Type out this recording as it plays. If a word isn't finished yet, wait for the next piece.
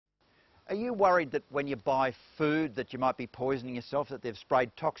Are you worried that when you buy food that you might be poisoning yourself, that they've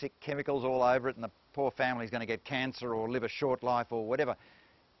sprayed toxic chemicals all over it and the poor family's going to get cancer or live a short life or whatever?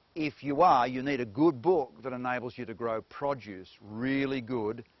 If you are, you need a good book that enables you to grow produce, really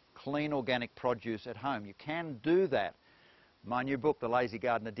good, clean organic produce at home. You can do that. My new book, The Lazy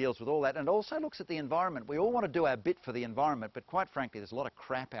Gardener, deals with all that and also looks at the environment. We all want to do our bit for the environment, but quite frankly, there's a lot of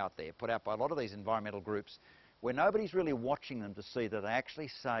crap out there put out by a lot of these environmental groups where nobody's really watching them to see that they actually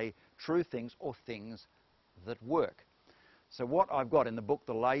say true things or things that work. So what I've got in the book,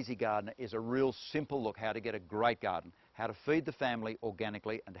 The Lazy Gardener, is a real simple look how to get a great garden, how to feed the family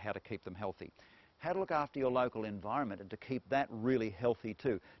organically and how to keep them healthy. How to look after your local environment and to keep that really healthy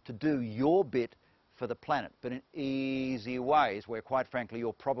too. To do your bit for the planet, but in easy ways where quite frankly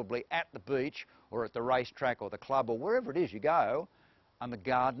you're probably at the beach or at the racetrack or the club or wherever it is you go and the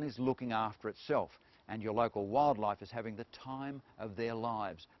garden is looking after itself. And your local wildlife is having the time of their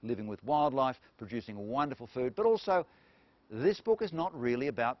lives, living with wildlife, producing wonderful food. But also, this book is not really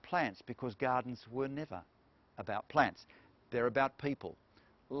about plants because gardens were never about plants. They're about people.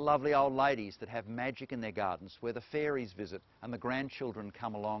 Lovely old ladies that have magic in their gardens where the fairies visit and the grandchildren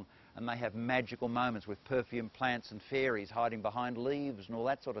come along and they have magical moments with perfume plants and fairies hiding behind leaves and all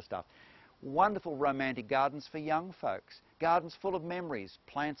that sort of stuff. Wonderful romantic gardens for young folks. Gardens full of memories,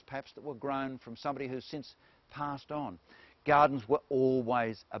 plants perhaps that were grown from somebody who's since passed on. Gardens were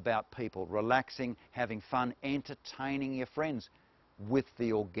always about people, relaxing, having fun, entertaining your friends with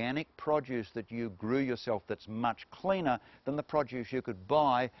the organic produce that you grew yourself that's much cleaner than the produce you could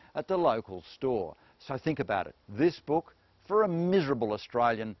buy at the local store. So think about it. This book, for a miserable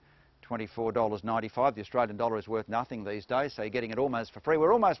Australian $24.95. The Australian dollar is worth nothing these days, so you're getting it almost for free.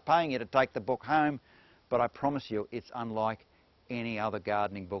 We're almost paying you to take the book home, but I promise you it's unlike any other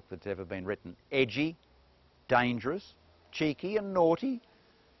gardening book that's ever been written. Edgy, dangerous, cheeky and naughty,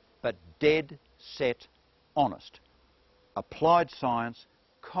 but dead set honest. Applied science,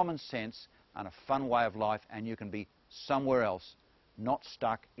 common sense and a fun way of life, and you can be somewhere else, not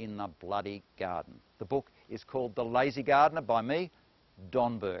stuck in the bloody garden. The book is called The Lazy Gardener by me,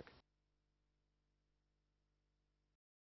 Don Burke.